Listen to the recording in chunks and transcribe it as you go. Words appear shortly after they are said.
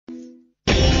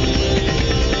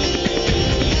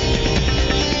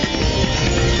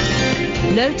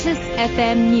Lotus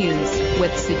FM News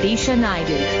with Sudisha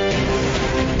Naidu.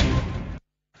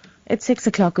 It's 6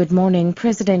 o'clock. Good morning.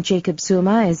 President Jacob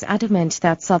Zuma is adamant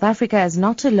that South Africa is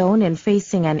not alone in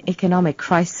facing an economic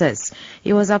crisis.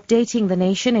 He was updating the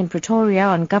nation in Pretoria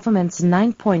on government's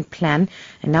 9-point plan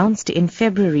announced in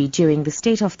February during the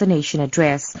State of the Nation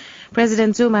address.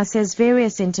 President Zuma says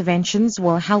various interventions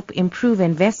will help improve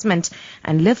investment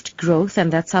and lift growth,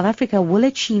 and that South Africa will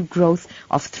achieve growth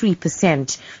of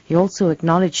 3%. He also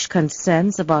acknowledged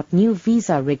concerns about new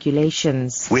visa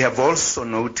regulations. We have also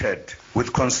noted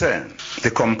with concern the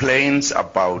complaints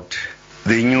about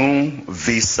the new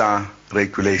visa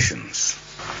regulations.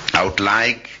 I would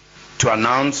like to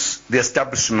announce the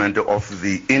establishment of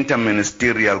the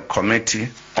Interministerial Committee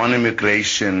on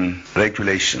Immigration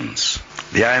Regulations.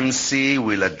 The IMC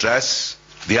will address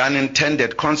the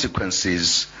unintended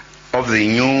consequences of the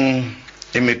new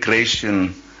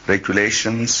immigration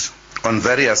regulations on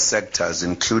various sectors,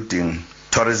 including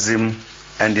tourism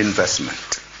and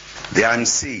investment. The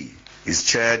IMC is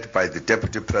chaired by the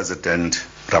Deputy President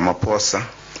Ramaphosa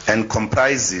and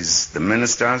comprises the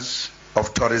Ministers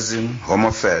of Tourism, Home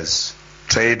Affairs,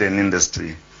 Trade and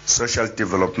Industry, Social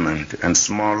Development and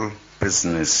Small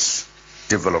Business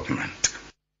Development.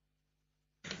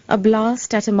 A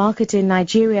blast at a market in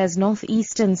Nigeria's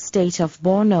northeastern state of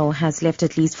Borno has left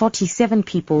at least 47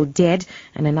 people dead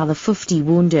and another 50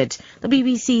 wounded. The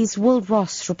BBC's Will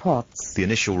Ross reports. The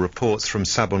initial reports from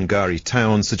Sabongari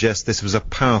town suggest this was a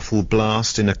powerful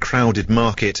blast in a crowded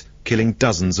market, killing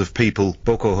dozens of people.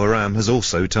 Boko Haram has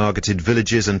also targeted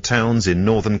villages and towns in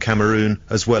northern Cameroon,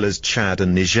 as well as Chad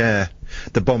and Niger.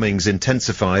 The bombings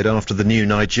intensified after the new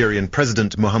Nigerian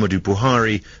President Muhammadu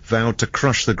Buhari vowed to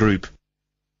crush the group.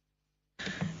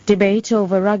 Debate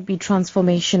over rugby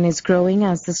transformation is growing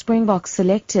as the Springbok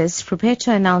selectors prepare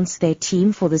to announce their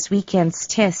team for this weekend's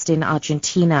test in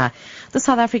Argentina. The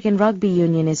South African Rugby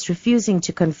Union is refusing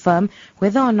to confirm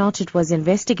whether or not it was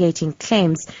investigating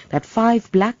claims that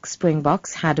 5 black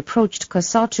Springboks had approached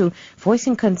COSATU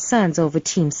voicing concerns over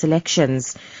team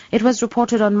selections. It was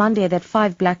reported on Monday that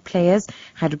 5 black players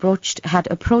had approached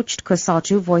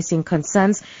COSATU voicing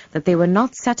concerns that they were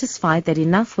not satisfied that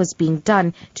enough was being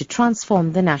done to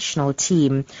transform the national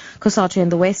team. COSATU in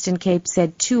the Western Cape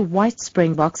said 2 white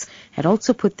Springboks had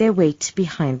also put their weight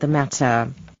behind the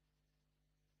matter.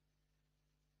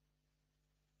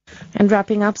 And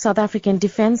wrapping up, South African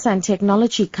defense and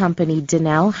technology company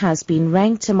Denel has been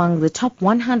ranked among the top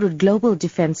 100 global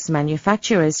defense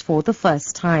manufacturers for the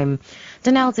first time.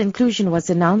 Denel's inclusion was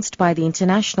announced by the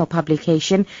international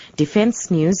publication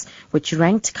Defense News, which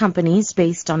ranked companies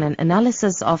based on an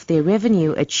analysis of their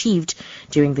revenue achieved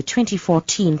during the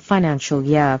 2014 financial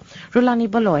year. Rulani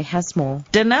Baloy has more.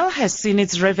 Denel has seen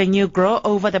its revenue grow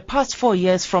over the past 4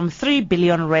 years from 3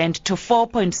 billion rand to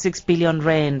 4.6 billion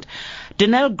rand.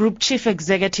 Denel Group Chief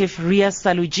Executive Ria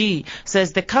Saluji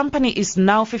says the company is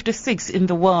now 56 in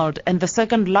the world and the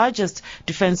second largest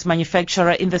defense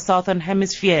manufacturer in the Southern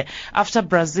Hemisphere after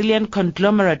Brazilian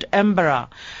conglomerate Embraer.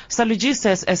 Saluji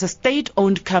says as a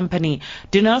state-owned company,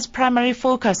 Denel's primary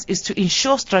focus is to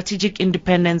ensure strategic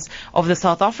independence of the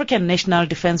South African National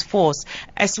Defence Force,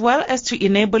 as well as to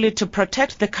enable it to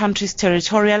protect the country's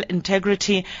territorial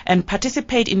integrity and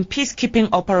participate in peacekeeping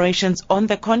operations on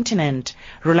the continent.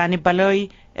 Rulani Baloy,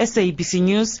 SABC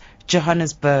News,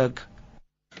 Johannesburg.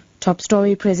 Top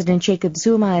story: President Jacob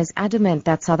Zuma is adamant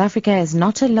that South Africa is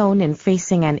not alone in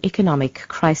facing an economic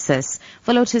crisis.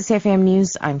 For Lotus FM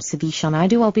News, I'm Sudisha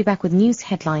Naidu. I'll be back with news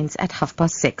headlines at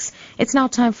 6:30. It's now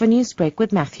time for Newsbreak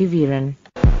with Matthew Viren.